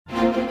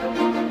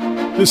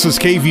This is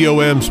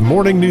KVOM's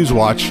Morning News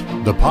Watch,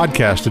 the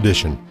podcast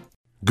edition.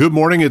 Good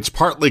morning. It's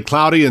partly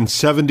cloudy and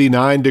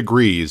 79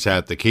 degrees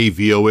at the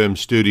KVOM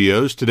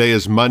studios. Today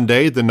is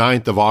Monday, the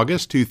 9th of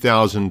August,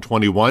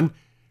 2021.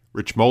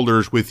 Rich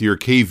Molders with your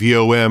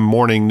KVOM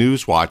Morning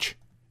News Watch.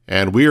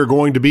 And we are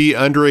going to be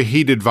under a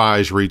heat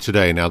advisory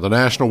today. Now, the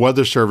National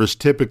Weather Service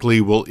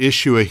typically will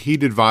issue a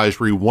heat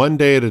advisory one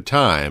day at a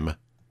time,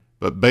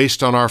 but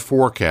based on our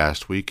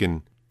forecast, we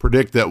can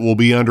predict that we'll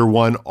be under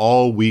one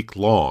all week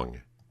long.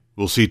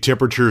 We'll see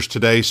temperatures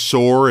today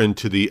soar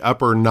into the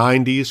upper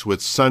 90s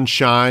with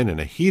sunshine and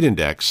a heat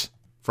index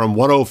from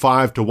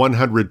 105 to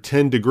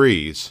 110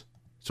 degrees.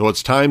 So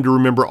it's time to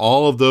remember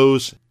all of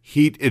those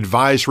heat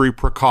advisory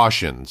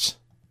precautions.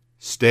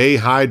 Stay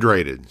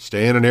hydrated,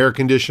 stay in an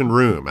air-conditioned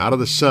room, out of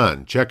the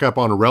sun, check up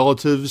on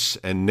relatives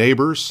and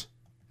neighbors,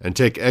 and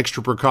take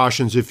extra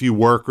precautions if you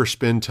work or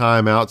spend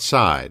time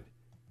outside.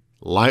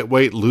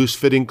 Lightweight,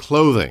 loose-fitting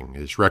clothing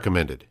is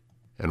recommended,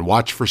 and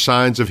watch for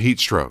signs of heat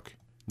stroke.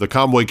 The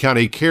Conway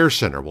County Care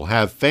Center will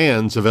have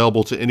fans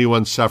available to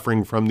anyone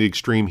suffering from the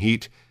extreme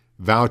heat.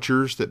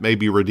 Vouchers that may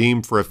be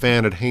redeemed for a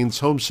fan at Haynes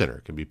Home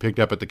Center can be picked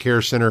up at the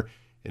Care Center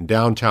in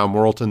downtown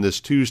Morrilton this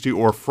Tuesday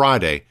or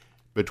Friday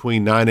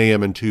between 9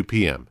 a.m. and 2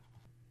 p.m.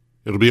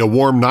 It'll be a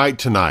warm night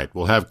tonight.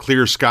 We'll have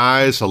clear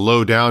skies, a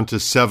low down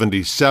to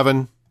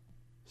 77.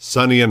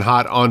 Sunny and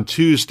hot on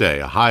Tuesday,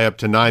 a high up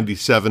to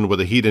 97 with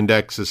a heat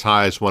index as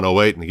high as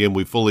 108. And again,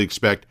 we fully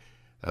expect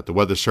that the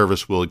Weather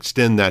Service will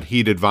extend that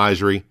heat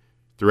advisory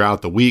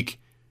throughout the week,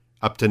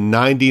 up to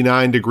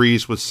 99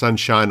 degrees with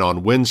sunshine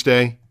on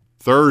Wednesday.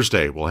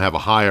 Thursday, we'll have a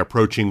high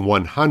approaching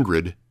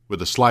 100 with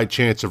a slight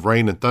chance of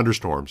rain and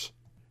thunderstorms.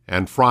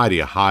 And Friday,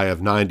 a high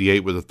of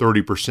 98 with a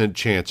 30%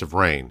 chance of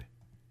rain.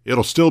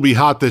 It'll still be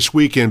hot this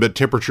weekend, but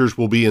temperatures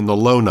will be in the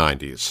low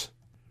 90s.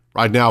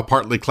 Right now,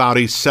 partly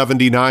cloudy,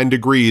 79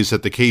 degrees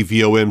at the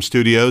KVOM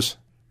studios.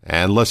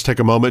 And let's take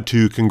a moment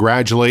to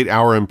congratulate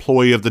our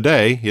employee of the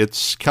day.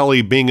 It's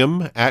Kelly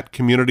Bingham at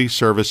Community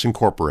Service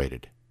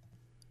Incorporated.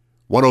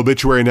 One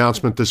obituary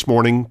announcement this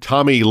morning.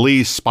 Tommy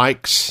Lee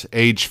Spikes,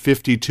 age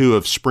 52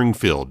 of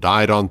Springfield,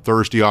 died on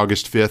Thursday,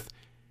 August 5th.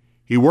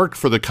 He worked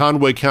for the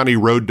Conway County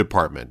Road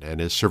Department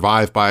and is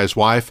survived by his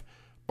wife,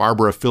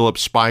 Barbara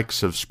Phillips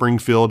Spikes of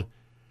Springfield,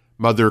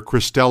 mother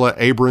Christella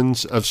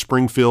Abrams of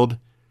Springfield,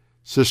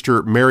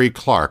 sister Mary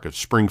Clark of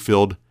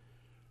Springfield,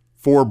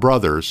 4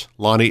 brothers,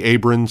 Lonnie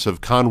Abrams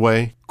of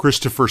Conway,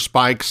 Christopher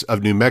Spikes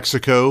of New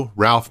Mexico,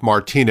 Ralph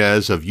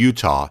Martinez of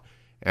Utah,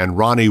 and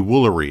Ronnie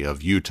Woolery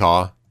of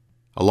Utah,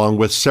 along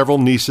with several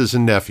nieces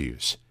and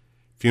nephews.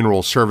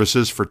 Funeral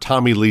services for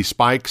Tommy Lee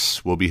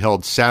Spikes will be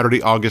held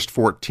Saturday, August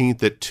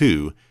 14th at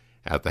 2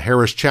 at the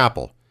Harris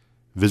Chapel.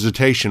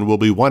 Visitation will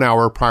be 1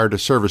 hour prior to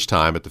service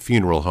time at the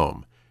funeral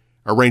home.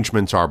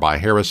 Arrangements are by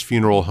Harris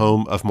Funeral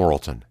Home of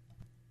Morrilton.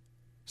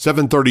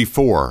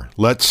 7:34.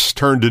 Let's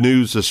turn to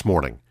news this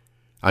morning.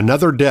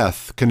 Another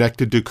death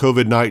connected to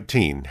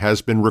COVID-19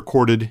 has been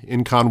recorded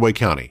in Conway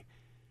County.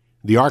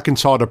 The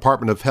Arkansas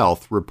Department of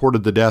Health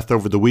reported the death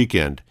over the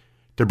weekend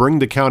to bring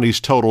the county's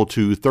total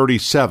to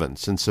 37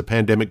 since the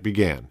pandemic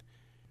began.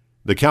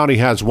 The county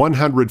has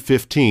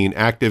 115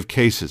 active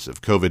cases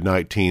of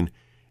COVID-19,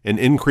 an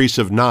increase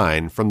of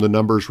 9 from the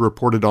numbers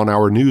reported on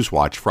our News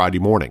Watch Friday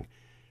morning.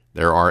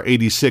 There are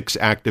 86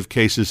 active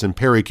cases in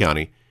Perry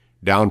County,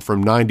 down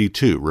from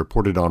 92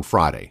 reported on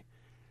Friday.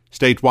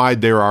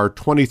 Statewide, there are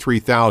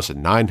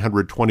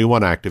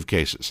 23,921 active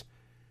cases.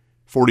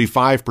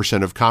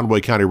 45% of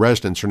Conway County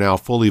residents are now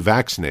fully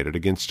vaccinated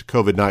against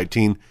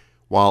COVID-19,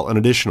 while an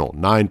additional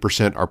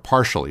 9% are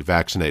partially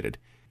vaccinated.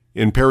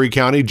 In Perry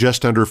County,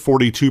 just under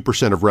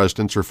 42% of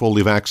residents are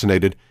fully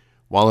vaccinated,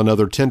 while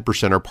another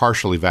 10% are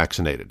partially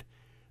vaccinated.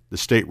 The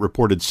state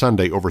reported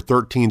Sunday over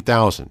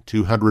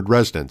 13,200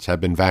 residents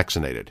have been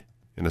vaccinated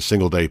in a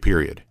single-day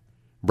period.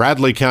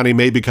 Bradley County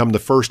may become the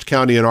first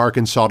county in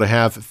Arkansas to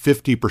have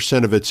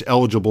 50% of its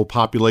eligible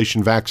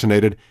population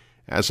vaccinated.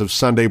 As of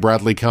Sunday,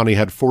 Bradley County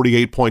had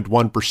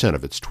 48.1%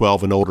 of its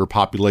 12 and older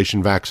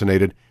population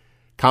vaccinated.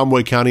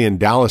 Conway County and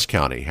Dallas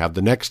County have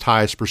the next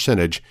highest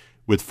percentage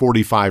with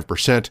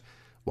 45%,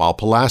 while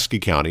Pulaski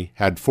County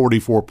had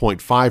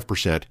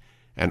 44.5%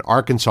 and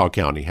Arkansas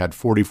County had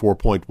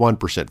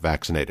 44.1%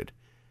 vaccinated.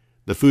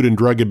 The Food and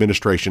Drug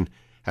Administration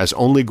has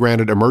only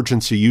granted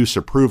emergency use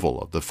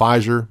approval of the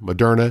Pfizer,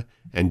 Moderna,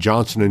 and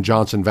Johnson &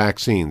 Johnson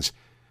vaccines,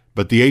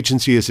 but the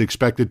agency is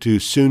expected to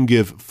soon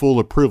give full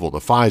approval to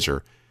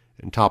Pfizer,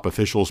 and top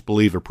officials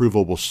believe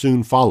approval will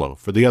soon follow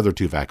for the other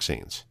 2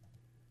 vaccines.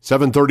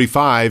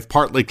 7:35,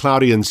 partly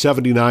cloudy and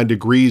 79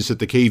 degrees at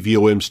the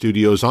KVOM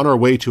studios, on our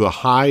way to a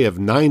high of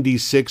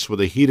 96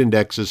 with a heat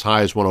index as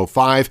high as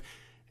 105,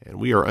 and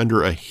we are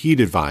under a heat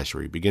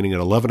advisory beginning at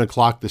 11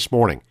 o'clock this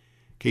morning.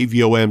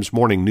 KVOM's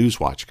Morning News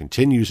Watch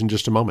continues in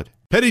just a moment.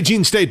 Petit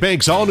Jean State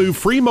Bank's all-new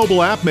free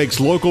mobile app makes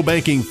local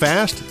banking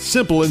fast,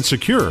 simple, and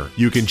secure.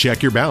 You can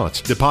check your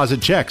balance,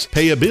 deposit checks,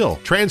 pay a bill,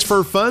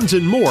 transfer funds,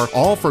 and more,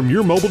 all from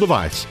your mobile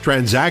device.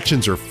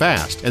 Transactions are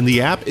fast, and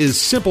the app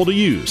is simple to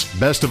use.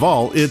 Best of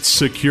all, it's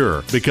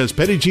secure, because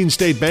Petit Jean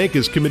State Bank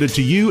is committed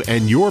to you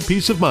and your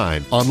peace of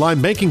mind.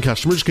 Online banking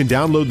customers can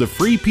download the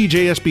free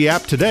PJSB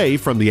app today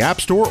from the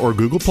App Store or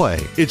Google Play.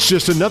 It's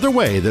just another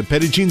way that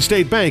Petit Jean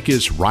State Bank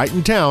is right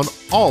in town,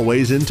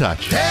 always in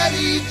touch.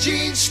 Petit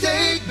Jean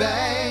State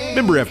Bank.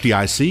 Member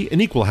FDIC,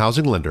 an equal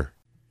housing lender.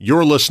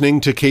 You're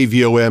listening to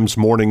KVOM's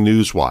Morning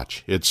News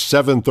Watch. It's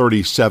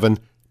 7:37,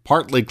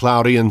 partly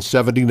cloudy and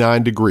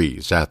 79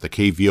 degrees at the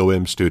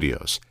KVOM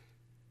studios.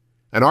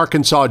 An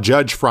Arkansas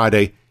judge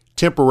Friday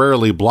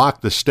temporarily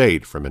blocked the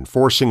state from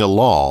enforcing a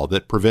law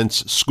that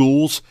prevents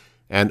schools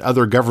and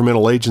other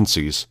governmental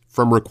agencies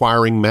from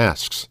requiring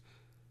masks.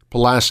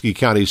 Pulaski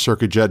County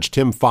Circuit Judge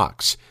Tim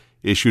Fox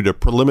issued a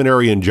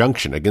preliminary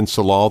injunction against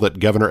the law that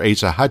Governor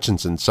Asa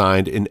Hutchinson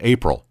signed in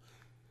April.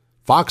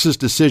 Fox's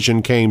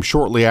decision came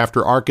shortly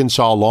after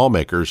Arkansas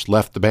lawmakers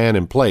left the ban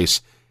in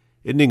place,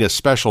 ending a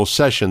special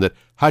session that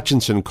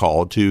Hutchinson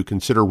called to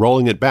consider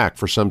rolling it back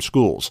for some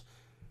schools.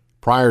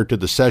 Prior to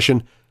the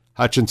session,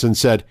 Hutchinson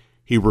said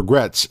he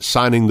regrets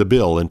signing the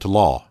bill into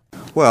law.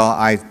 Well,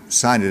 I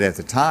signed it at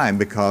the time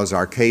because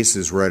our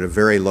cases were at a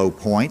very low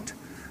point.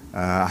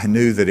 I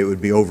knew that it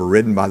would be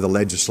overridden by the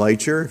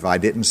legislature if I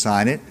didn't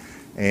sign it,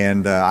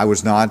 and I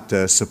was not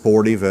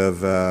supportive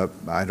of,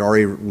 I'd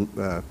already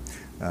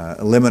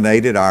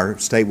eliminated our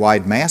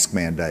statewide mask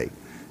mandate.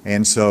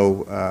 And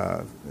so,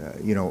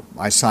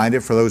 I signed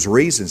it for those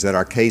reasons, that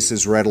our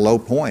cases were at a low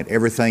point.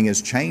 Everything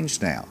has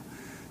changed now.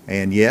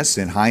 And yes,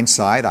 in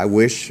hindsight, I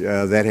wish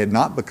that had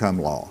not become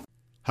law.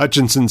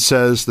 Hutchinson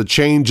says the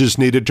change is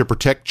needed to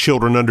protect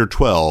children under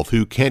 12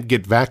 who can't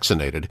get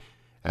vaccinated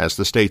as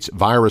the state's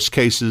virus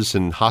cases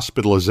and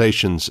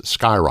hospitalizations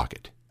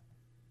skyrocket.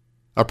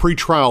 A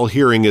pretrial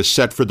hearing is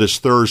set for this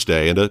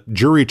Thursday, and a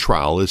jury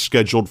trial is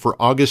scheduled for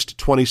August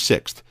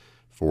 26th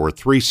for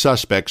 3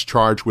 suspects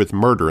charged with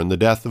murder in the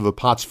death of a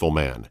Pottsville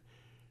man.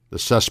 The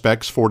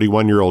suspects,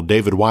 41-year-old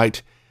David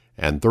White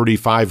and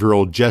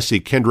 35-year-old Jesse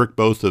Kendrick,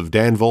 both of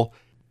Danville,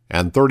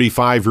 and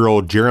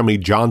 35-year-old Jeremy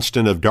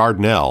Johnston of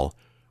Dardanelle,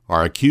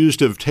 are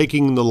accused of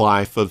taking the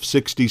life of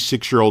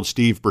 66-year-old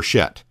Steve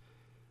Burchett.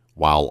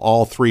 While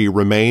all 3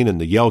 remain in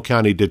the Yell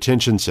County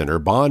Detention Center,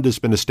 bond has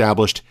been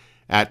established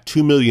at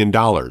 $2 million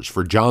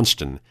for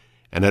Johnston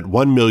and at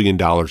 $1 million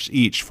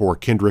each for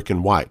Kendrick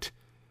and White.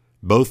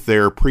 Both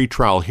their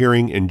pretrial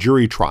hearing and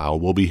jury trial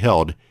will be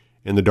held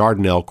in the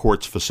Dardanelle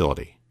Courts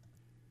facility.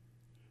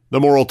 The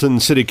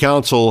Morrilton City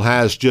Council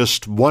has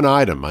just one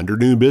item under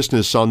new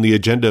business on the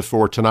agenda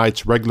for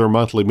tonight's regular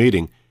monthly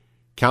meeting.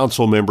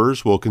 Council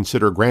members will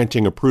consider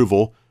granting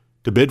approval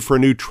to bid for a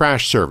new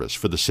trash service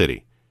for the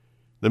city.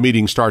 The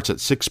meeting starts at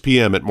 6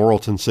 p.m. at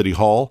Morrilton City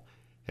Hall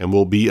and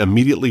will be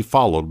immediately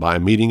followed by a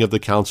meeting of the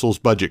Council's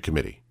Budget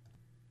Committee.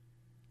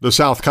 The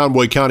South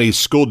Conway County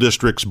School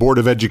District's Board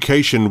of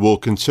Education will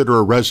consider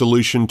a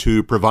resolution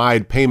to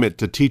provide payment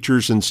to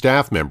teachers and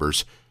staff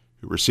members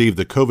who received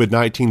the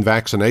COVID-19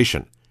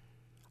 vaccination.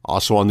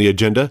 Also on the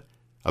agenda,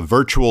 a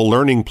virtual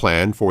learning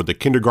plan for the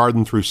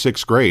kindergarten through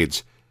 6th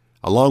grades,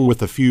 along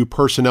with a few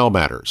personnel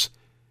matters.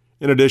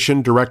 In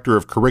addition, Director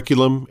of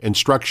Curriculum,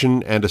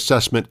 Instruction, and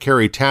Assessment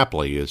Carrie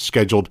Tapley is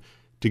scheduled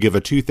to give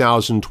a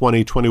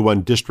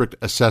 2020-21 district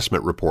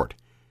assessment report.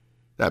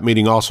 That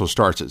meeting also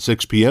starts at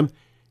 6 p.m.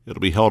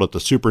 It'll be held at the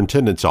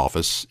superintendent's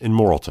office in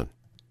Morrilton.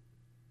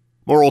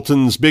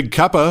 Morrilton's Big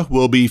Cuppa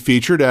will be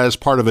featured as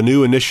part of a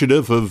new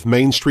initiative of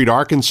Main Street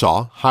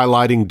Arkansas,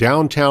 highlighting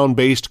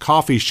downtown-based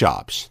coffee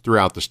shops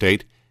throughout the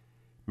state.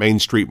 Main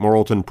Street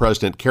Morrilton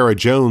President Kara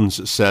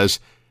Jones says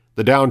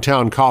the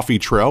Downtown Coffee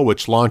Trail,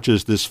 which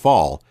launches this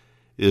fall,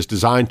 is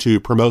designed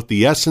to promote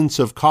the essence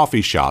of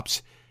coffee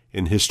shops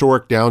in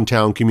historic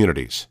downtown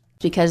communities.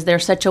 Because they're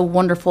such a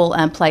wonderful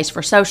place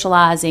for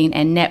socializing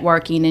and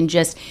networking and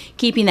just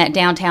keeping that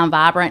downtown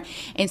vibrant.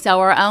 And so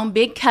our own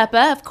Big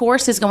Cuppa, of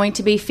course, is going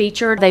to be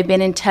featured. They've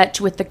been in touch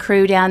with the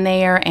crew down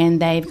there,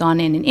 and they've gone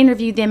in and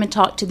interviewed them and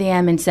talked to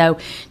them. And so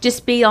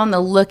just be on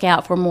the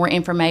lookout for more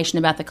information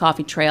about the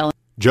coffee trail.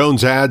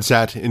 Jones adds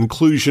that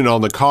inclusion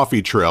on the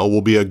coffee trail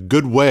will be a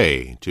good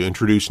way to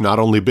introduce not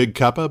only Big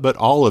Cuppa, but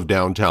all of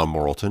downtown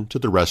Morrilton to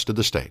the rest of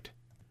the state.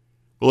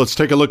 Well, let's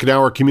take a look at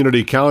our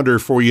community calendar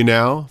for you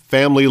now.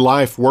 Family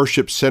Life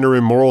Worship Center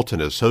in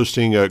Morrilton is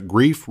hosting a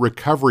grief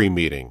recovery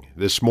meeting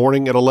this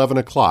morning at 11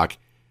 o'clock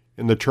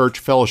in the Church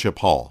Fellowship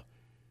Hall.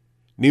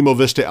 Nemo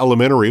Vista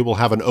Elementary will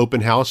have an open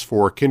house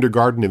for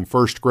kindergarten and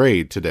first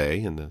grade today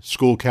in the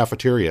school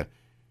cafeteria.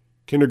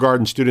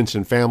 Kindergarten students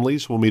and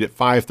families will meet at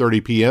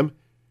 5:30 p.m.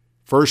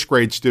 First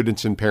grade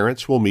students and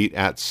parents will meet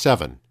at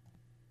 7.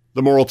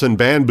 The Morrilton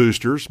Band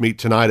Boosters meet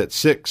tonight at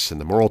 6 in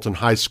the Morrilton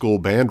High School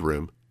Band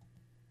Room.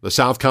 The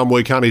South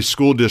Conway County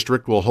School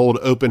District will hold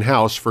open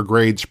house for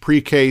grades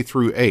pre-K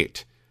through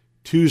 8,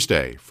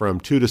 Tuesday from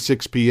 2 to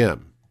 6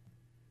 p.m.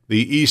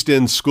 The East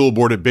End School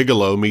Board at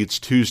Bigelow meets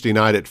Tuesday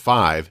night at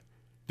 5.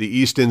 The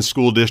East End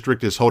School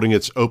District is holding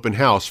its open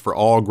house for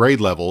all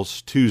grade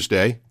levels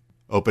Tuesday.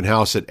 Open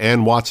house at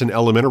Ann Watson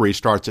Elementary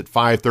starts at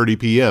 5:30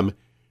 p.m.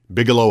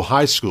 Bigelow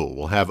High School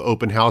will have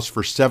open house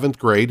for 7th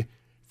grade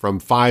from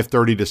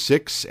 5:30 to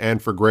 6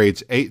 and for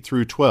grades 8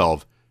 through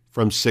 12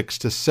 from 6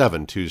 to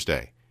 7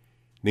 Tuesday.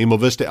 Nemo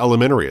Vista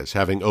Elementary is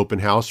having open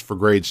house for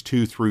grades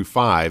 2 through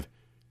 5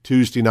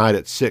 Tuesday night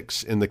at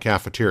 6 in the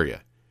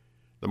cafeteria.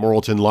 The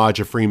Morrilton Lodge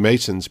of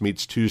Freemasons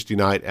meets Tuesday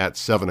night at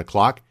 7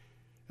 o'clock,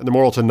 and the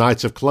Morrilton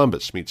Knights of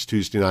Columbus meets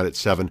Tuesday night at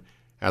 7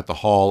 at the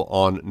hall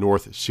on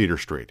North Cedar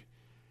Street.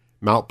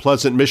 Mount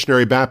Pleasant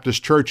Missionary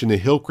Baptist Church in the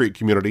Hill Creek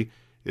community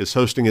is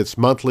hosting its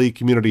monthly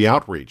community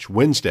outreach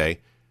Wednesday,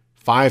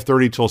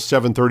 5:30 till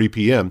 7:30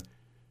 p.m.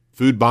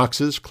 Food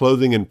boxes,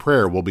 clothing, and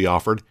prayer will be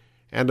offered,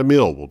 and a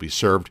meal will be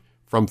served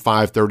from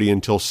 5:30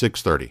 until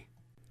 6:30.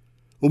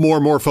 Well, more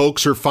and more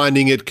folks are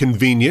finding it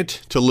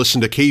convenient to listen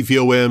to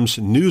KVOM's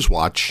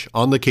Newswatch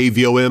on the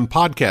KVOM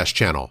podcast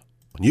channel.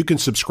 You can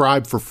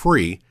subscribe for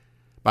free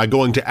by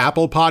going to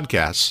Apple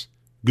Podcasts,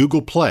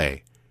 Google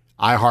Play,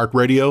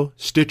 iHeartRadio,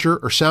 Stitcher,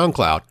 or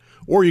SoundCloud,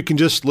 or you can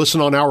just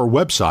listen on our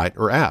website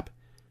or app.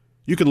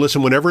 You can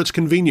listen whenever it's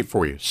convenient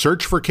for you.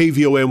 Search for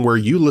KVOM where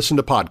you listen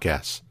to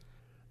podcasts.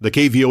 The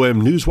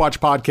KVOM Newswatch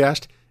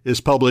podcast is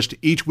published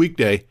each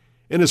weekday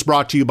and is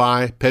brought to you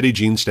by Petit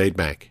Jean State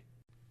Bank.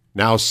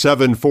 Now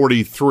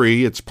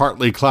 7:43, it's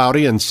partly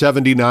cloudy and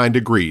 79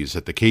 degrees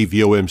at the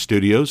KVOM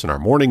studios, and our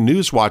morning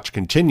Newswatch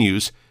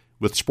continues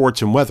with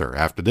sports and weather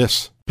after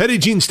this. Petit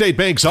Jean State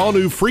Bank's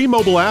all-new free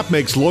mobile app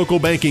makes local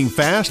banking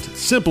fast,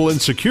 simple,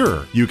 and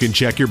secure. You can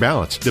check your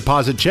balance,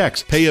 deposit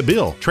checks, pay a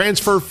bill,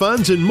 transfer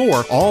funds, and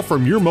more, all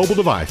from your mobile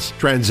device.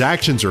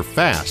 Transactions are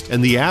fast,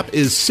 and the app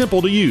is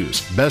simple to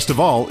use. Best of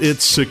all,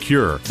 it's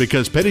secure,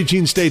 because Petit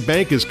Jean State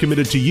Bank is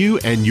committed to you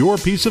and your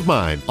peace of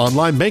mind.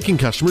 Online banking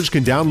customers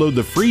can download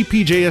the free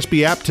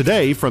PJSB app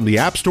today from the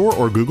App Store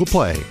or Google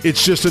Play.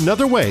 It's just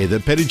another way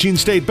that Petit Jean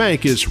State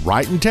Bank is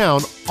right in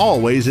town,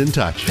 always in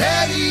touch.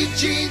 Petit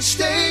Jean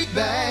State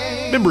Bank.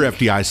 Member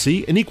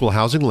FDIC, an equal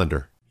housing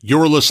lender.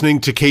 You're listening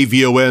to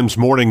KVOM's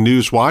Morning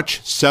News Watch,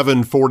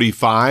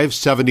 7:45,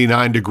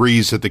 79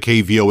 degrees at the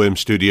KVOM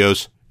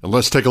studios. And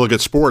let's take a look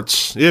at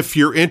sports. If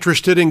you're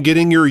interested in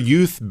getting your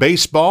youth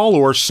baseball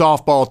or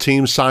softball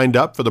team signed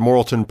up for the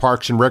Morrilton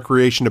Parks and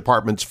Recreation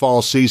Department's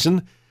fall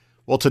season,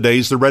 well,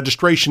 today's the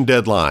registration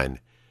deadline.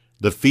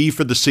 The fee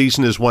for the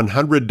season is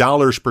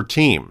 $100 per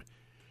team.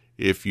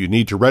 If you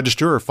need to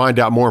register or find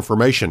out more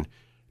information,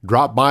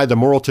 drop by the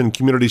Morrilton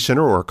Community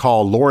Center or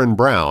call Lauren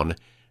Brown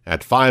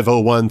at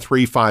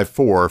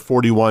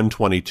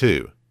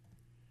 501-354-4122.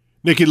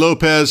 Nicky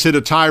Lopez hit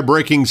a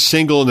tie-breaking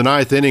single in the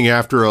ninth inning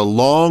after a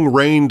long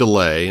rain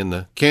delay, and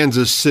the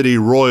Kansas City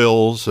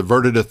Royals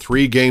averted a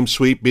 3-game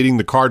sweep, beating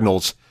the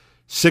Cardinals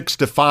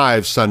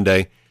 6-5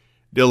 Sunday.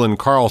 Dylan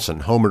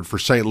Carlson homered for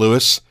St.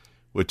 Louis,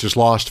 which has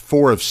lost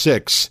 4 of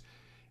 6.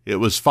 It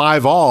was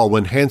 5-all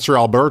when Hanser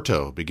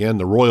Alberto began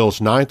the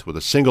Royals' ninth with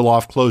a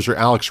single-off closer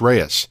Alex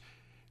Reyes.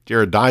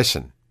 Jared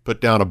Dyson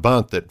put down a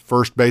bunt that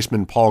first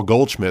baseman Paul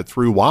Goldschmidt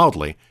threw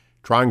wildly,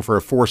 trying for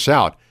a force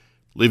out,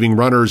 leaving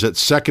runners at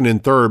second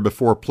and third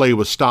before play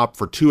was stopped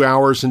for 2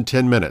 hours and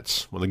 10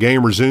 minutes. When the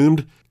game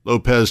resumed,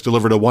 Lopez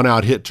delivered a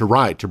one-out hit to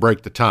right to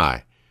break the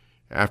tie.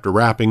 After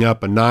wrapping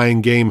up a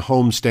 9-game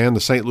homestand, the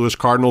St. Louis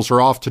Cardinals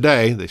are off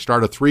today. They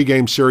start a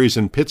 3-game series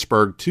in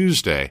Pittsburgh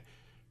Tuesday.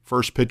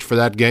 First pitch for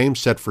that game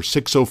set for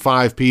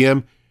 6:05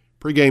 p.m.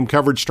 Pre-game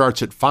coverage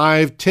starts at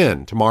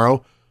 5:10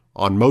 tomorrow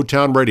on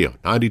Motown Radio,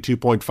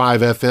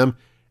 92.5 FM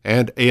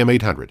and AM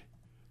 800.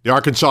 The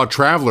Arkansas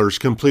Travelers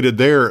completed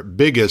their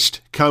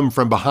biggest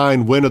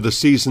come-from-behind win of the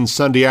season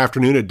Sunday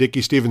afternoon at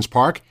Dickey-Stephens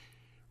Park,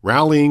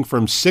 rallying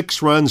from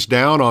 6 runs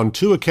down on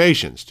 2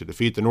 occasions to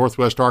defeat the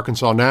Northwest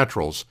Arkansas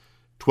Naturals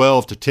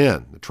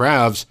 12-10. The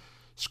Travs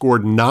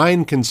scored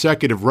 9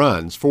 consecutive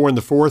runs, 4 in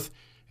the 4th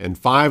and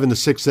 5 in the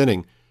 6th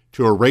inning,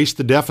 to erase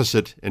the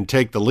deficit and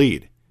take the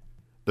lead.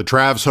 The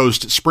Travs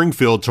host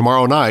Springfield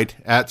tomorrow night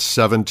at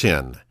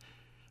 7:10.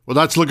 Well,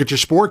 let's look at your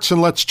sports,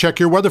 and let's check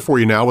your weather for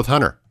you now with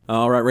Hunter.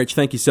 All right, Rich,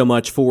 thank you so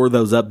much for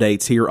those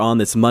updates here on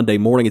this Monday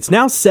morning. It's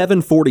now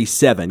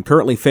 7:47,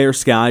 currently fair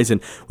skies, and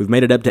we've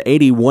made it up to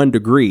 81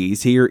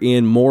 degrees here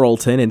in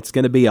Morrilton, and it's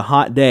going to be a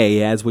hot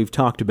day, as we've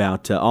talked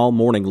about all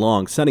morning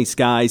long. Sunny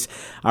skies,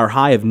 our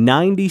high of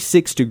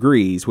 96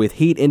 degrees, with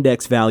heat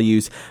index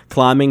values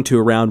climbing to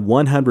around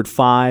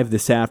 105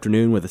 this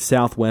afternoon, with a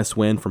southwest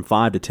wind from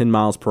 5 to 10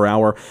 miles per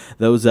hour.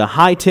 Those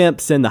high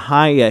temps and the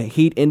high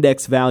heat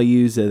index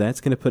values,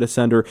 that's going to put us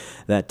under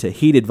that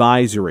heat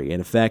advisory,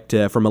 in effect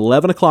from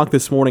 11 o'clock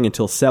this morning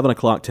until 7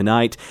 o'clock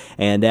tonight.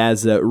 And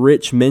as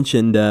Rich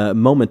mentioned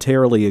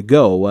momentarily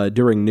ago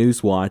during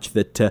Newswatch,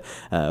 that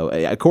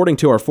according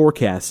to our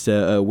forecast,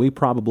 we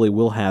probably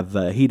will have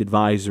heat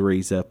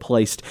advisories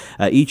placed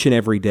each and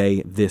every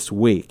day this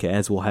week,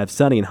 as we'll have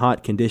sunny and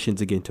hot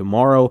conditions again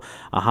tomorrow,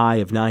 a high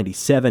of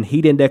 97,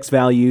 heat index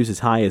values as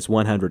high as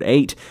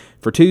 108.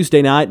 For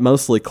Tuesday night,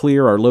 mostly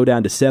clear, our low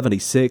down to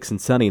 76, and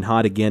sunny and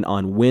hot again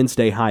on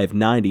Wednesday, high of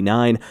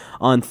 99.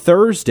 On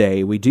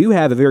Thursday, we do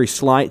have a very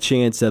slight light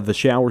chance of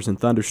showers and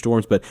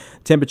thunderstorms, but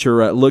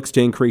temperature looks to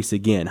increase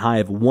again. High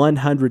of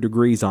 100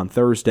 degrees on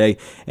Thursday,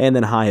 and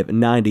then a high of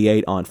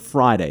 98 on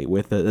Friday,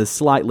 with a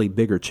slightly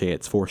bigger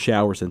chance for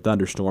showers and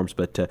thunderstorms,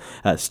 but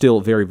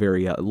still very,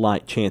 very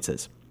light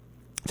chances.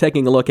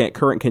 Taking a look at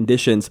current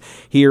conditions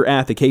here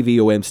at the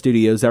KVOM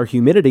studios, our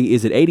humidity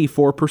is at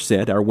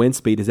 84%. Our wind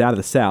speed is out of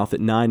the south at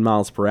 9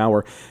 miles per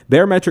hour.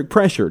 Barometric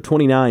pressure,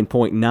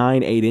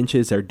 29.98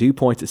 inches. Our dew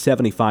point's at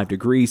 75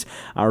 degrees.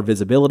 Our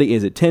visibility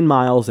is at 10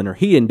 miles, and our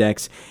heat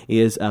index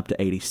is up to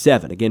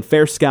 87. Again,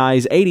 fair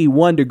skies,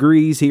 81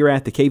 degrees here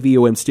at the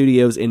KVOM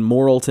studios in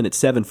Morrilton at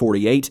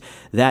 7:48.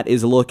 That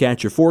is a look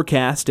at your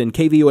forecast, and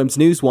KVOM's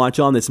News Watch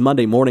on this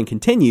Monday morning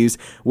continues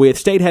with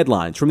state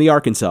headlines from the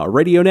Arkansas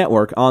Radio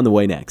Network on the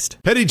way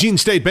next. Petit Jean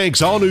State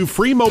Bank's all-new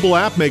free mobile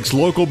app makes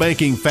local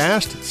banking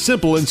fast,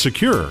 simple, and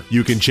secure.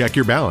 You can check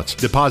your balance,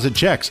 deposit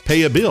checks,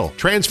 pay a bill,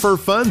 transfer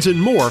funds,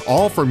 and more,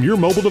 all from your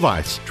mobile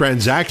device.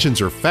 Transactions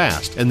are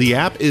fast, and the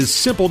app is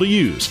simple to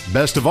use.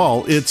 Best of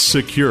all, it's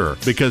secure,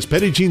 because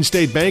Petit Jean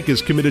State Bank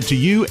is committed to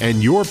you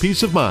and your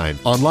peace of mind.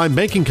 Online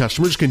banking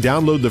customers can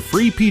download the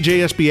free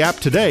PJSB app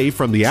today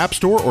from the App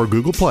Store or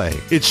Google Play.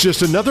 It's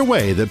just another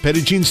way that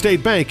Petit Jean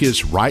State Bank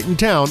is right in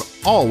town,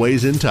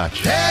 always in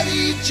touch.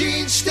 Petit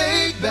Jean State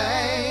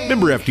Bank.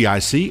 Member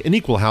FDIC, an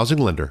equal housing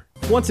lender.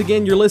 Once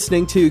again, you're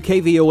listening to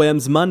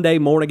KVOM's Monday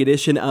morning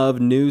edition of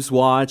News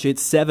Watch.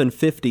 It's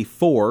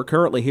 7:54.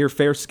 Currently here,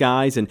 fair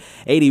skies and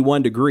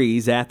 81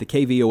 degrees at the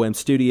KVOM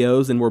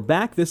studios. And we're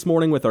back this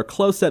morning with our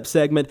close-up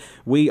segment.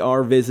 We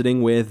are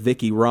visiting with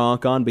Vicki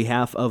Ronk on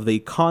behalf of the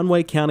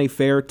Conway County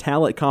Fair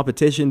Talent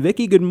Competition.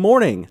 Vicki, good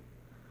morning.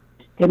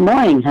 Good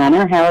morning,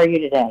 Hunter. How are you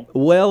today?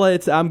 Well,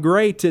 I'm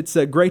great. It's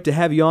great to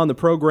have you on the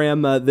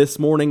program this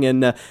morning.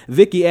 And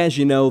Vicki, as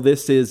you know,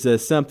 this is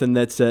something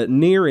that's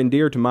near and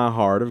dear to my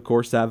heart. Of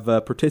course, I've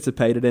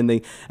participated in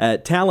the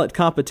talent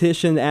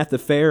competition at the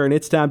fair, and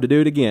it's time to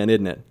do it again,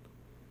 isn't it?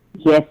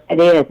 Yes, it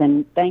is.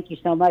 And thank you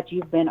so much.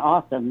 You've been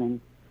awesome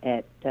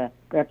at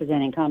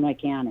representing Conway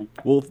County.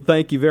 Well,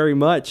 thank you very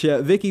much.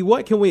 Vicki,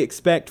 what can we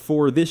expect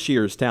for this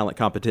year's talent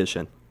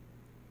competition?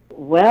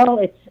 Well,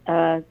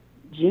 it's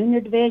junior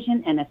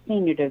division and a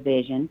senior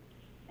division,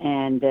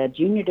 and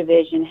junior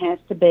division has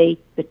to be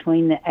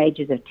between the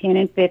ages of 10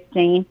 and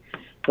 15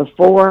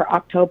 before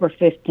October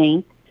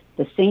 15th.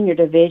 The senior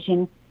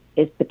division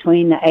is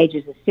between the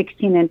ages of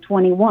 16 and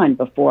 21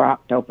 before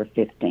October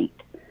 15th.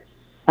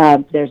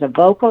 There's a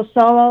vocal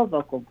solo,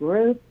 vocal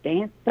group,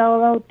 dance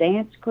solo,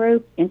 dance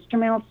group,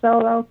 instrumental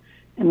solo,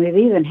 and we've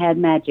even had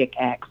magic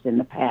acts in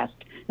the past,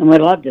 and we'd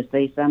love to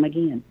see some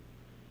again.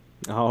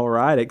 All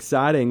right,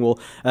 exciting. Well,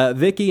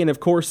 Vicki, and of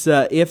course,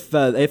 if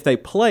they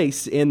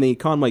place in the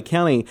Conway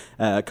County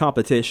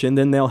competition,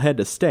 then they'll head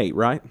to state,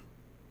 right?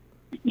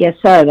 Yes,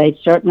 sir, they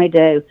certainly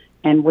do.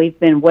 And we've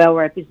been well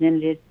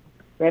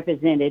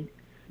represented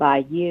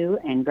by you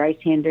and Grace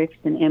Hendricks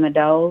and Emma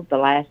Dole the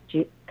last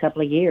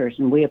couple of years,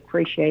 and we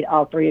appreciate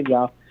all three of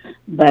y'all.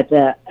 But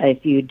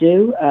if you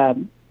do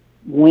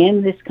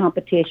win this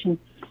competition,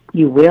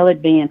 you will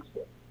advance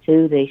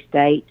to the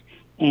state,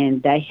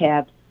 and they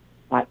have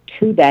like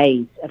 2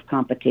 days of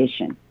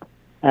competition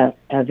of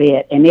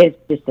it, and it's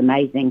just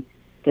amazing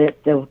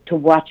to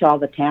watch all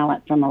the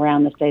talent from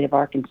around the state of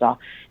Arkansas.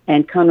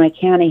 And Conway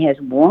County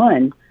has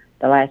won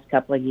the last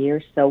couple of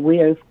years, so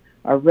we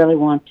are really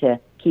want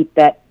to keep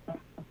that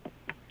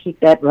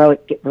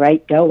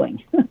rate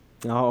going.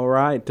 All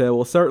right.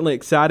 Well, certainly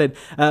excited.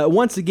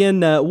 Once again,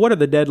 what are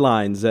the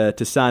deadlines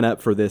to sign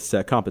up for this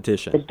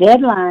competition? The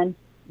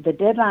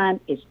deadline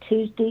is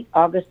Tuesday,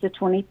 August the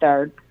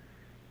 23rd.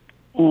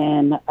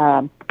 And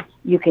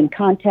you can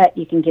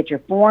get your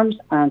forms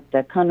on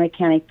the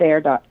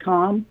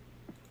ConwayCountyFair.com.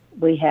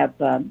 We have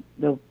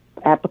the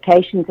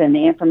applications and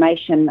the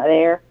information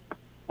there,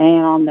 and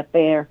on the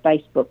fair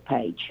Facebook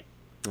page.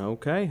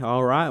 Okay,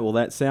 all right. Well,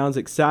 that sounds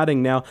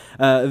exciting. Now,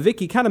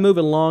 Vicki, kind of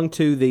moving along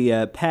to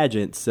the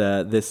pageants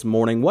this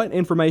morning. What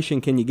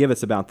information can you give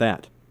us about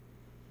that?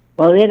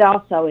 Well, it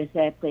also is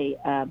at the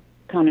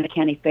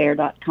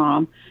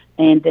ConwayCountyFair.com.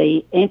 And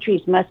the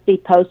entries must be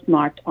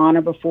postmarked on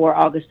or before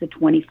August the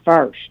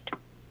 21st.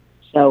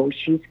 So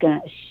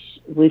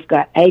we've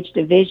got age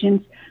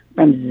divisions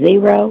from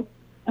 0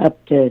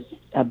 up to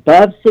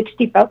above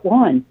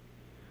 61.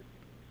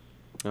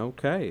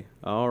 Okay.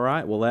 All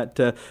right. Well,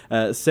 that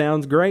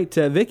sounds great.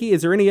 Vicki,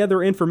 is there any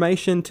other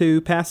information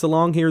to pass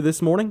along here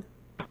this morning?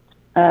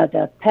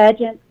 The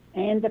pageant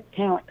and the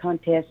talent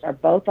contest are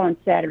both on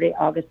Saturday,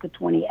 August the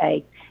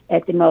 28th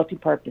at the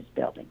Multipurpose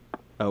Building.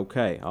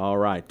 Okay, all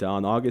right,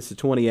 on August the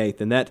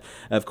 28th, and that,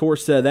 of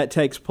course, that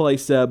takes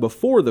place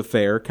before the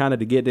fair, kind of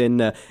to get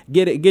in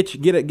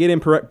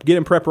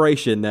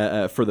preparation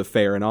for the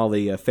fair and all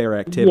the fair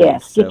activities.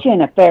 Yes, get you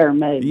in a fair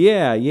mood.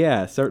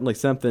 Yeah, certainly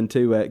something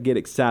to get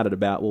excited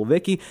about. Well,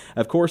 Vicki,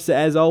 of course,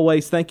 as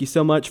always, thank you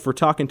so much for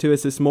talking to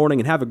us this morning,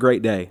 and have a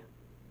great day.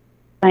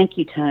 Thank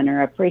you, Tanner.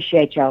 I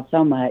appreciate y'all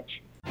so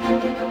much.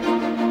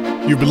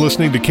 You've been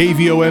listening to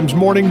KVOM's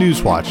Morning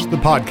News Watch, the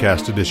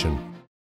podcast edition.